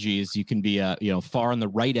strategies. You can be far on the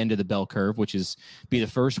right end of the bell curve, which is be the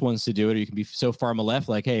first ones to do it, or you can be so far on the left,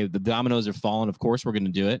 like, hey, the dominoes are falling, of course we're going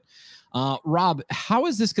to do it. Rob, how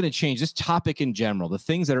is this going to change this topic in general, the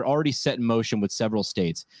things that are already set in motion with several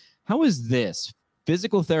states? How is this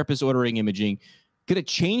physical therapist ordering imaging going to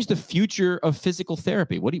change the future of physical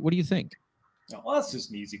therapy? What do you think? Well, that's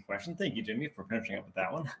just an easy question. Thank you, Jimmy, for finishing up with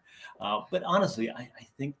that one. But honestly, I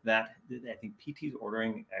think PTs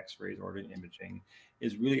ordering X-rays, ordering imaging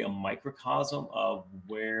is really a microcosm of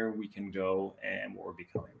where we can go and what we're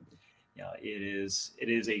becoming. It is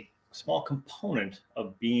a small component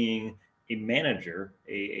of being a manager,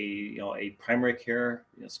 a primary care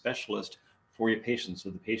specialist for your patients, so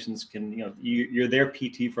the patients can you're their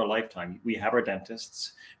PT for a lifetime. We have our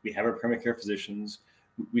dentists, we have our primary care physicians.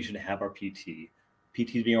 We should have our PT.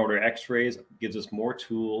 PTs being ordered X-rays gives us more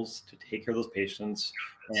tools to take care of those patients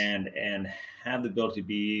and have the ability to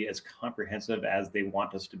be as comprehensive as they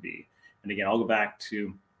want us to be. And again, I'll go back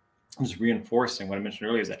to just reinforcing what I mentioned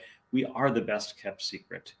earlier, is that we are the best kept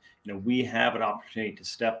secret. We have an opportunity to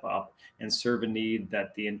step up and serve a need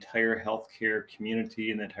that the entire healthcare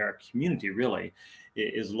community and the entire community really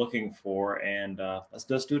is looking for. And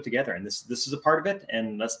let's do it together. And this is a part of it.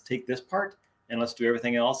 And let's take this part and let's do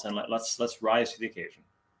everything else, and let's rise to the occasion.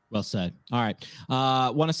 Well said. All right.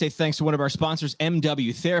 Want to say thanks to one of our sponsors,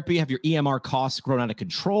 MW Therapy. Have your EMR costs grown out of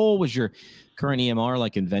control? Was your current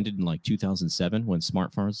EMR invented in 2007 when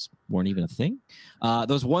smartphones weren't even a thing?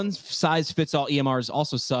 Those one-size-fits-all EMRs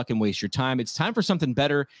also suck and waste your time. It's time for something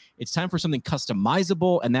better. It's time for something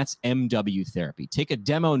customizable, and that's MW Therapy. Take a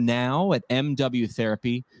demo now at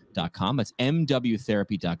mwtherapy.com. That's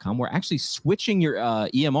mwtherapy.com. We're actually switching your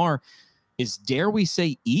EMR is, dare we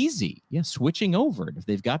say, easy. Yeah, switching over. If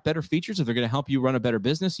they've got better features, if they're going to help you run a better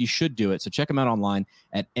business, you should do it. So check them out online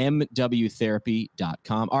at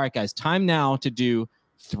mwtherapy.com. All right, guys, time now to do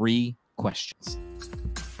 3 questions.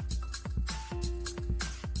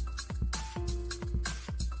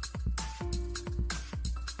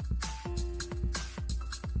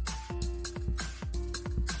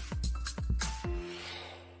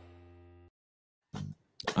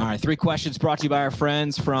 All right, 3 questions brought to you by our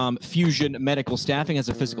friends from Fusion Medical Staffing. As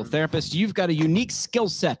a physical therapist, you've got a unique skill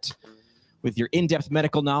set with your in-depth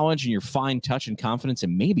medical knowledge and your fine touch and confidence,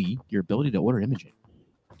 and maybe your ability to order imaging,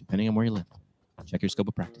 depending on where you live. Check your scope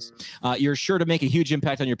of practice. You're sure to make a huge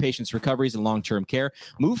impact on your patients' recoveries and long-term care.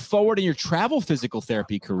 Move forward in your travel physical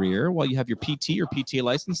therapy career while you have your PT or PTA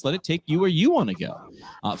license. Let it take you where you want to go.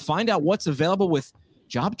 Find out what's available with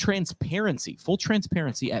job transparency, full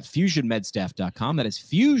transparency at fusionmedstaff.com. That is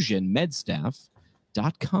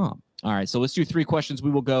fusionmedstaff.com. All right, so let's do 3 questions. We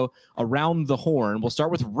will go around the horn. We'll start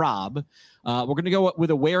with Rob. We're going to go with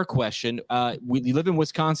a where question. You live in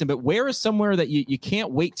Wisconsin, but where is somewhere that you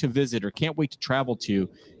can't wait to visit or can't wait to travel to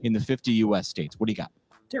in the 50 U.S. states? What do you got?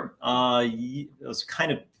 Sure. Those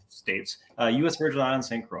kind of states. U.S. Virgin Islands,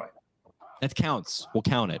 St. Croix. That counts. We'll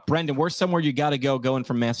count it. Brendan, where's somewhere you got to go going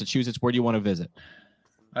from Massachusetts? Where do you want to visit?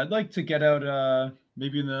 I'd like to get out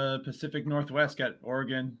maybe in the Pacific Northwest, get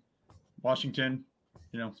Oregon, Washington,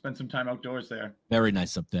 spend some time outdoors there. Very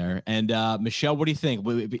nice up there. And Michelle, what do you think?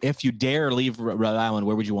 If you dare leave Rhode Island,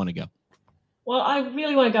 where would you want to go? Well, I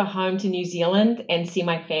really want to go home to New Zealand and see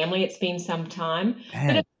my family. It's been some time.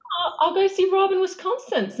 But if I'll go see Rob in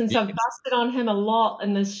Wisconsin since I've busted on him a lot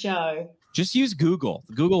in this show. Just use Google.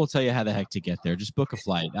 Google will tell you how the heck to get there. Just book a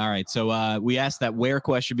flight. All right. So we asked that where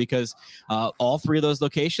question because all 3 of those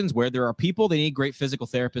locations where there are people, they need great physical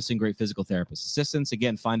therapists and great physical therapist assistants.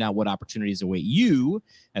 Again, find out what opportunities await you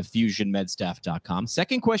at fusionmedstaff.com.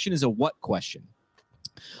 Second question is a what question.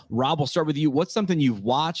 Rob, we'll start with you. What's something you've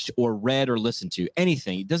watched or read or listened to?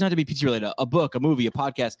 Anything. It doesn't have to be PT related. A book, a movie, a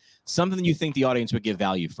podcast, something you think the audience would get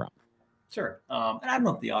value from. Sure. And I don't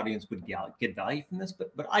know if the audience would get value from this,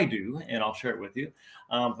 but I do, and I'll share it with you.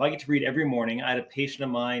 If I get to read every morning, I had a patient of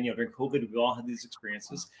mine, during COVID, we all had these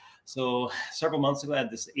experiences. So several months ago, I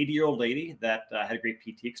had this 80-year-old lady that had a great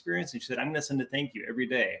PT experience, and she said, I'm going to send a thank you every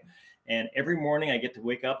day. And every morning I get to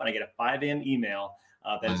wake up and I get a 5 a.m. email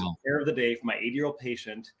that is a care of the day for my 80-year-old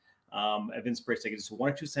patient of inspiration. I get just a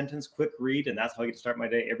 1 or 2 sentence, quick read, and that's how I get to start my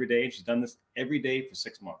day every day. And she's done this every day for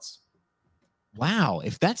 6 months. Wow,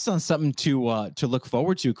 if that's not something to look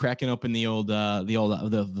forward to, cracking open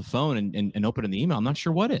the phone and opening the email, I'm not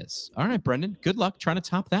sure what is. All right, Brendan, good luck trying to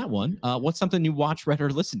top that one. What's something you watch, read, or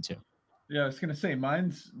listen to? Yeah, I was gonna say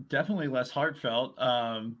mine's definitely less heartfelt.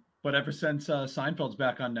 But ever since Seinfeld's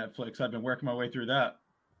back on Netflix, I've been working my way through that.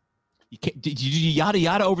 Did you yada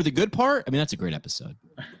yada over the good part? I mean, that's a great episode.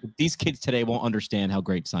 These kids today won't understand how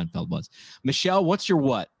great Seinfeld was. Michelle, what's your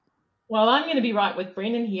what? Well, I'm going to be right with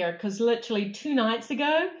Brendan here because literally 2 nights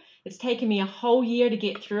ago, it's taken me a whole year to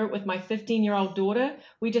get through it with my 15-year-old daughter.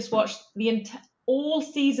 We just watched all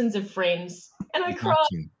seasons of Friends, and I cried.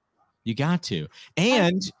 You got to.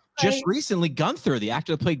 And just recently, Gunther, the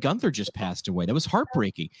actor that played Gunther, just passed away. That was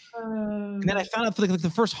heartbreaking. And then I found out for like the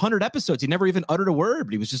first 100 episodes, he never even uttered a word,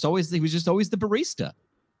 but he was just always the barista.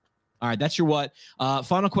 All right, that's your what.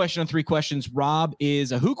 Final question on 3 questions. Rob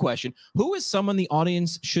is a who question. Who is someone the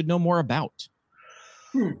audience should know more about?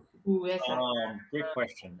 Ooh, great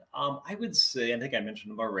question. I would say, I think I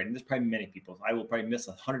mentioned them already. There's probably many people. I will probably miss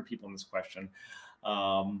 100 people in this question.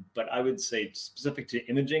 But I would say specific to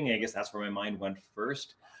imaging, I guess that's where my mind went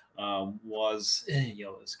first, was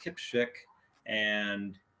Kip Schick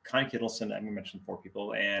and Connie Kittleson. I mentioned 4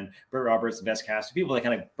 people, and Brett Roberts, the best cast, people that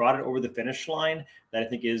kind of brought it over the finish line that I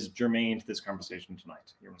think is germane to this conversation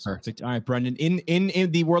tonight. Perfect. All right, Brendan,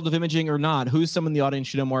 in the world of imaging or not, who's someone the audience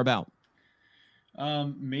should know more about?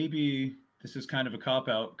 Maybe this is kind of a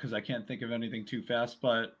cop-out because I can't think of anything too fast,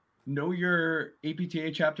 but know your APTA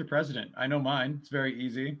chapter president. I know mine. It's very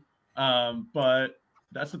easy. But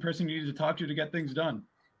that's the person you need to talk to get things done.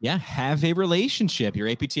 Yeah, have a relationship. Your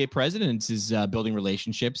APTA president is building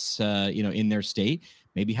relationships, in their state.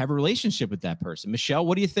 Maybe have a relationship with that person. Michelle,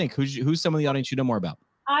 what do you think? Who's some of the audience you know more about?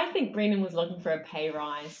 I think Brendan was looking for a pay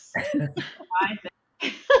rise.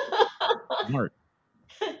 Smart.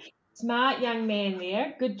 Smart young man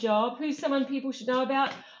there. Good job. Who's someone people should know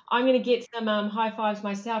about? I'm going to get some high fives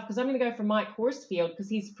myself because I'm going to go for Mike Horsfield because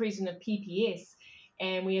he's president of PPS.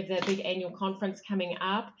 And we have the big annual conference coming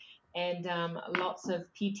up. And lots of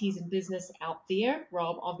PTs in business out there.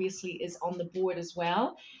 Rob obviously is on the board as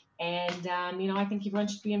well. And, I think everyone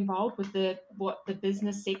should be involved with what the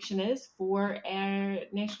business section is for our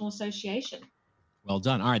national association. Well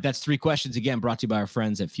done. All right, that's 3 questions, again, brought to you by our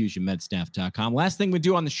friends at fusionmedstaff.com. Last thing we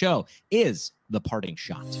do on the show is the parting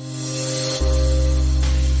shot.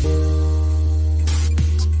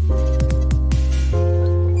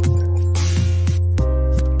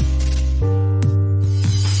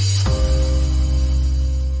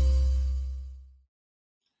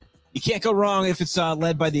 You can't go wrong if it's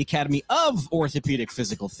led by the Academy of Orthopedic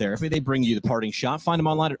Physical Therapy. They bring you the parting shot. Find them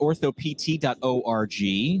online at orthopt.org.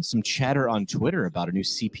 Some chatter on Twitter about a new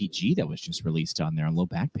CPG that was just released on there on low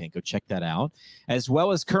back pain. Go check that out. As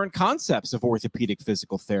well as current concepts of orthopedic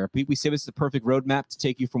physical therapy. We say it's the perfect roadmap to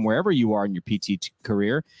take you from wherever you are in your PT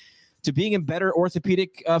career to being a better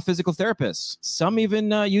orthopedic physical therapist. Some even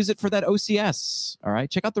use it for that OCS. All right,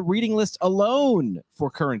 check out the reading list alone for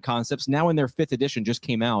current concepts. Now in their 5th edition, just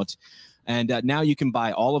came out. And now you can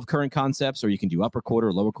buy all of Current Concepts, or you can do upper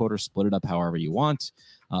quarter, lower quarter, split it up however you want.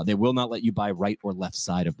 They will not let you buy right or left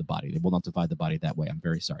side of the body. They will not divide the body that way. I'm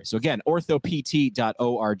very sorry. So again,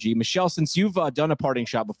 orthopt.org. Michelle, since you've done a parting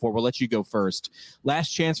shot before, we'll let you go first.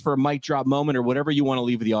 Last chance for a mic drop moment or whatever you want to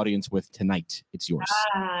leave the audience with tonight. It's yours.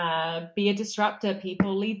 Be a disruptor,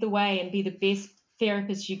 people. Lead the way and be the best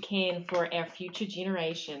therapist you can for our future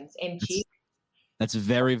generations. And that's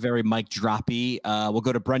very, very mic droppy. We'll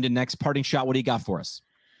go to Brendan next. Parting shot. What do you got for us?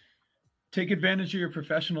 Take advantage of your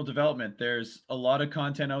professional development. There's a lot of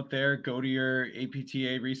content out there. Go to your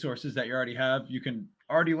APTA resources that you already have. You can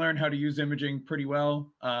already learn how to use imaging pretty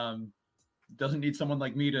well. Doesn't need someone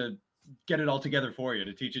like me to get it all together for you,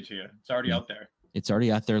 to teach it to you. It's already out there. It's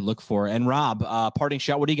already out there. Look for it. And Rob, parting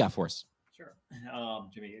shot. What do you got for us? Sure.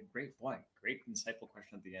 Jimmy, great insightful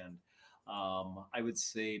question at the end. I would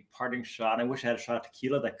say parting shot. I wish I had a shot of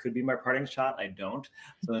tequila. That could be my parting shot. I don't.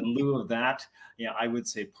 So in lieu of that, I would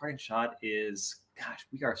say parting shot is, gosh,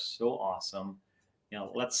 we are so awesome.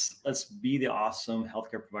 Let's be the awesome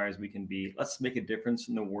healthcare providers we can be. Let's make a difference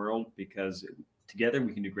in the world, because together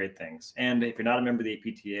we can do great things. And if you're not a member of the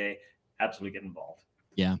APTA, absolutely get involved.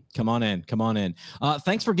 Yeah, come on in.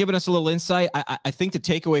 Thanks for giving us a little insight. I think the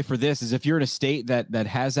takeaway for this is, if you're in a state that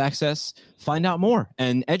has access, find out more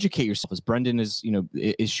and educate yourself, as Brendan is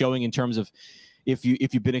showing, in terms of if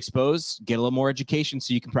you've been exposed, get a little more education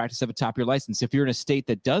so you can practice at the top of your license. If you're in a state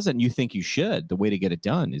that doesn't, you think you should, the way to get it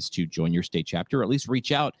done is to join your state chapter, or at least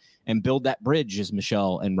reach out and build that bridge, as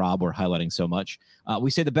Michelle and Rob were highlighting so much.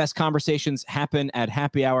 We say the best conversations happen at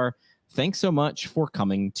happy hour. Thanks so much for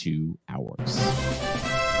coming to ours.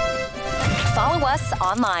 Follow us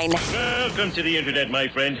online. Welcome to the internet, my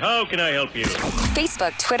friend. How can I help you?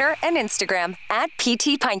 Facebook, Twitter, and Instagram at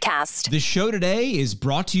PT Pinecast. The show today is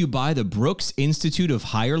brought to you by the Brooks Institute of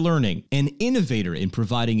Higher Learning, an innovator in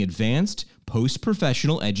providing advanced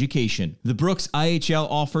post-professional education. The Brooks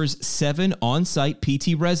IHL offers 7 on-site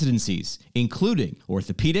PT residencies, including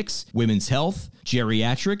orthopedics, women's health,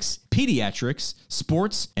 geriatrics, pediatrics,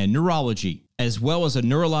 sports, and neurology, as well as a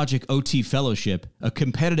neurologic OT fellowship, a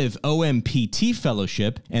competitive OMPT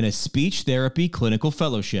fellowship, and a speech therapy clinical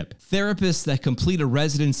fellowship. Therapists that complete a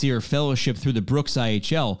residency or fellowship through the Brooks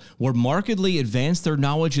IHL will markedly advance their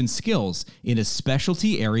knowledge and skills in a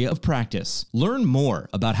specialty area of practice. Learn more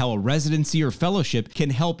about how a residency or fellowship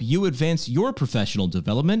can help you advance your professional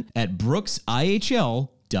development at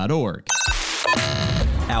brooksihl.org.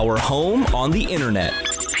 Our home on the internet.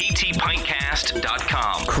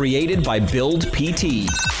 PTPintcast.com. Created by Build PT.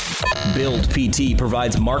 Build PT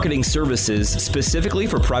provides marketing services specifically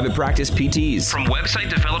for private practice PTs. From website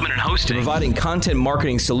development and hosting, providing content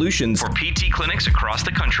marketing solutions for PT clinics across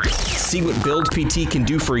the country. See what Build PT can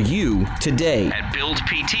do for you today at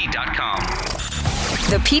buildpt.com.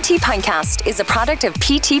 The PT Pinecast is a product of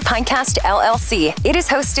PT Pinecast LLC. It is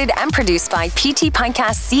hosted and produced by PT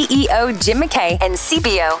Pinecast CEO Jim McKay and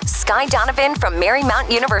CBO Sky Donovan from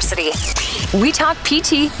Marymount University. We talk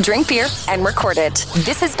PT, drink beer, and record it.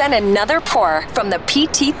 This has been another pour from the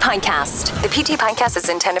PT Pinecast. The PT Pinecast is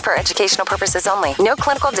intended for educational purposes only. No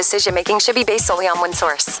clinical decision-making should be based solely on one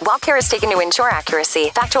source. While care is taken to ensure accuracy,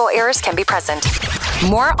 factual errors can be present.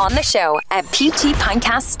 More on the show at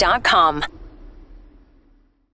ptpinecast.com.